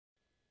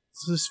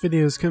So this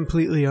video is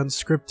completely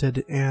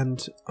unscripted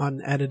and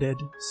unedited,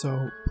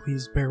 so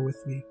please bear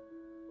with me.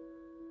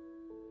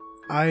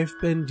 I've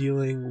been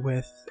dealing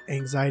with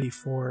anxiety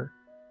for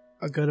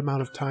a good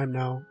amount of time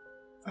now.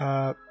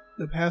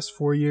 The past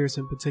 4 years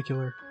in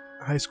particular,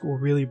 high school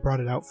really brought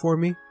it out for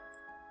me.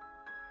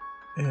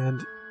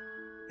 And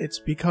it's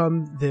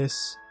become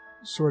this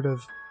sort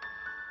of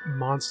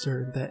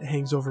monster that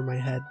hangs over my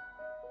head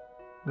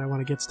when I want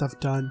to get stuff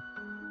done.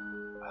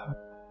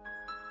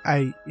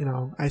 I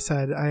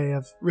said I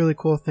have really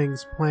cool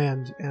things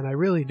planned, and I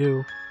really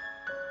do.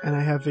 And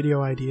I have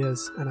video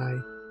ideas, and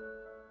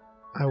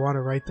I want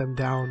to write them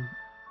down,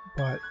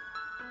 but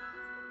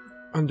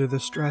under the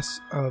stress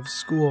of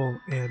school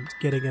and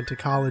getting into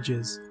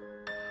colleges,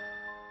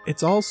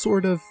 it's all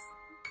sort of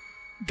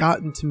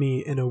gotten to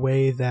me in a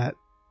way that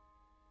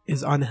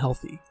is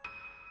unhealthy.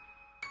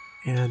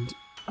 And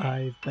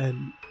I've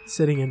been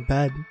sitting in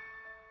bed,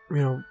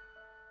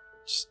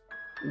 just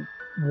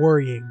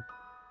worrying.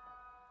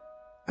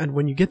 And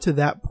when you get to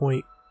that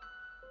point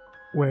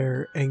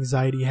where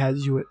anxiety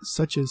has you at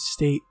such a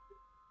state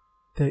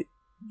that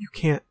you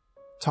can't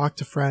talk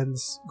to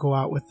friends, go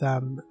out with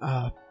them,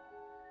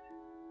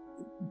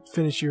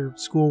 finish your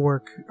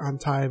schoolwork on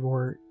time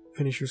or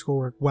finish your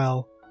schoolwork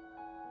well,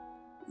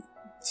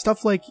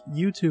 stuff like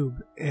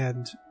YouTube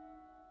and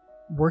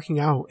working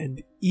out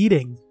and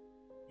eating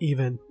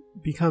even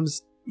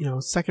becomes,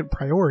 second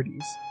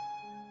priorities,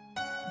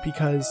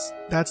 because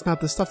that's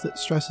not the stuff that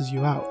stresses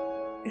you out.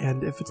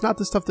 And if it's not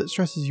the stuff that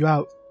stresses you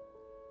out,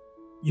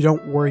 you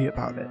don't worry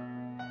about it.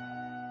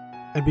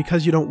 And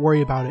because you don't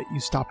worry about it, you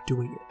stop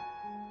doing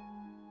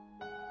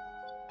it.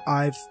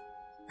 I've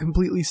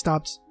completely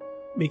stopped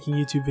making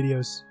YouTube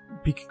videos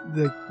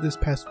this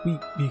past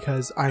week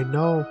because I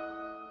know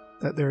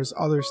that there's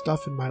other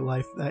stuff in my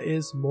life that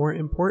is more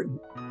important.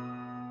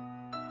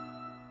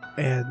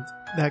 And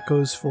that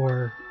goes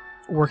for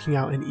working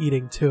out and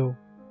eating too.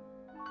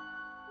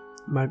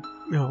 I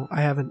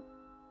haven't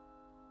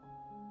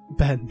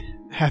been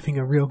having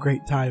a real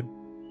great time.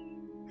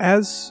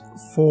 As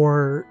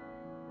for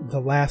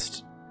the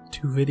last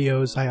 2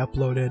 videos I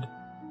uploaded,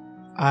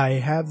 I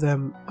have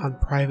them on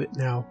private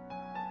now,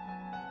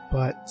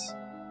 but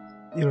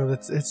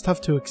it's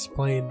tough to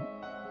explain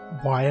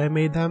why I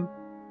made them,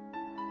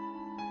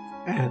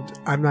 and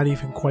I'm not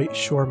even quite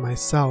sure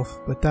myself,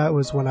 but that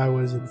was when I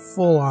was in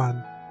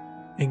full-on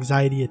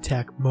anxiety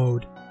attack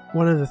mode.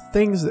 One of the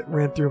things that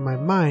ran through my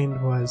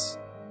mind was,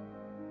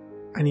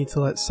 I need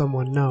to let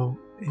someone know.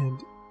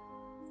 And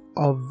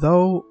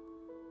although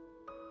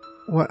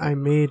what I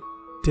made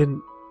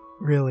didn't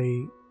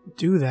really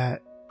do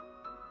that,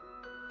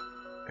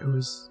 it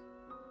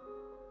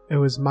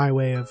was my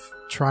way of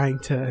trying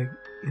to,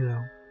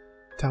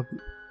 tell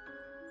people.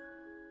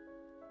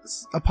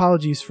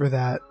 Apologies for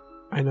that.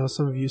 I know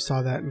some of you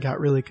saw that and got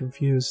really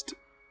confused.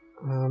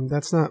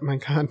 That's not my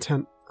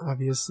content,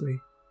 obviously.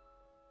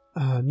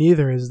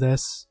 Neither is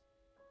this.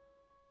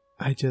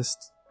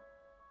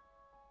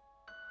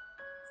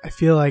 I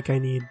feel like I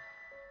need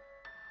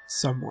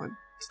someone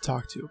to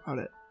talk to about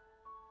it.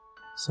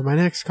 So my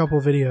next couple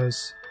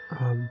videos,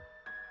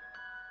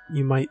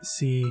 you might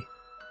see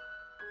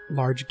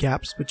large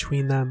gaps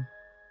between them.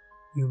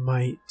 You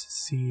might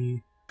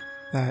see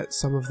that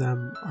some of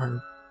them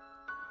are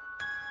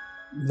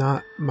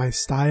not my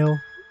style,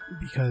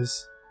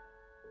 because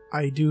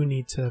I do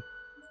need to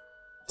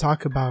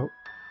talk about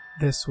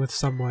this with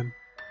someone,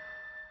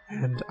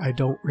 and I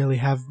don't really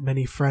have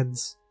many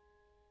friends.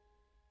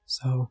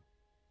 So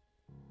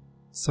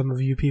some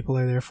of you people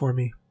are there for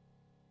me,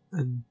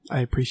 and I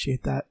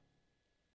appreciate that.